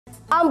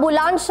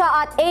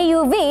Ambulansya at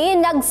AUV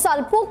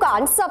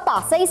nagsalpukan sa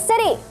Pasay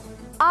City.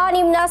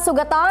 6 na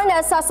sugatan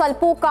sa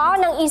salpukan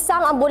ng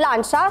isang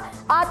ambulansya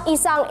at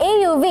isang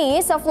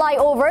AUV sa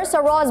flyover sa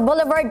Ross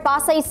Boulevard,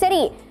 Pasay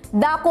City.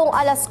 Dakong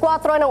alas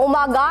 4 ng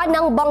umaga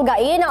nang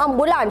banggain ng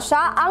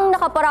ambulansya ang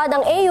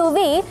nakaparadang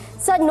AUV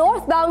sa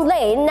northbound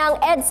lane ng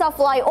EDSA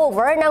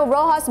flyover ng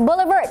Rojas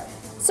Boulevard.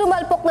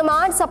 Sumalpok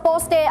naman sa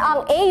poste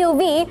ang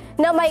AUV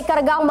na may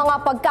kargang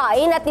mga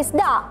pagkain at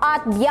isda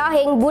at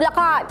biyaheng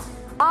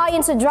Bulacan.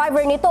 Ayon sa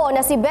driver nito na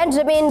si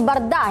Benjamin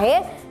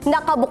Bardahe,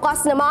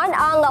 nakabukas naman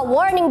ang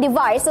warning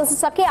device ng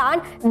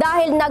sasakyan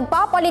dahil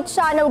nagpapalit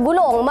siya ng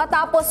gulong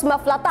matapos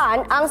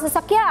maflatan ang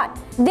sasakyan.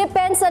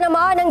 Depensa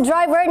naman ng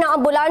driver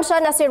ng ambulansya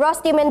na si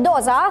Rusty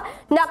Mendoza,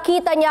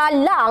 nakita niya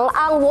lang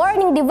ang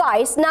warning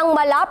device nang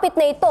malapit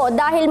na ito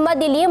dahil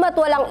madilim at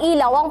walang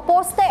ilaw ang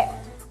poste.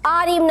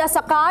 6 na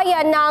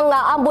sakayan ng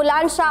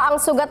ambulansya ang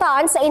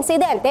sugatan sa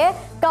insidente,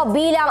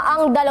 kabilang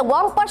ang 2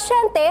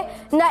 pasyente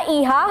na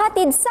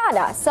ihahatid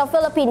sana sa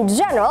Philippine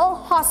General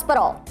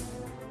Hospital.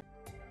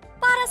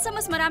 Para sa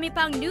mas marami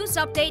pang news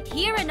update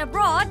here and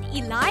abroad,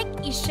 i-like,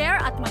 i-share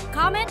at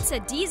mag-comment sa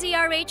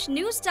DZRH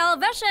News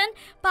Television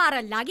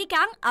para lagi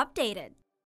kang updated.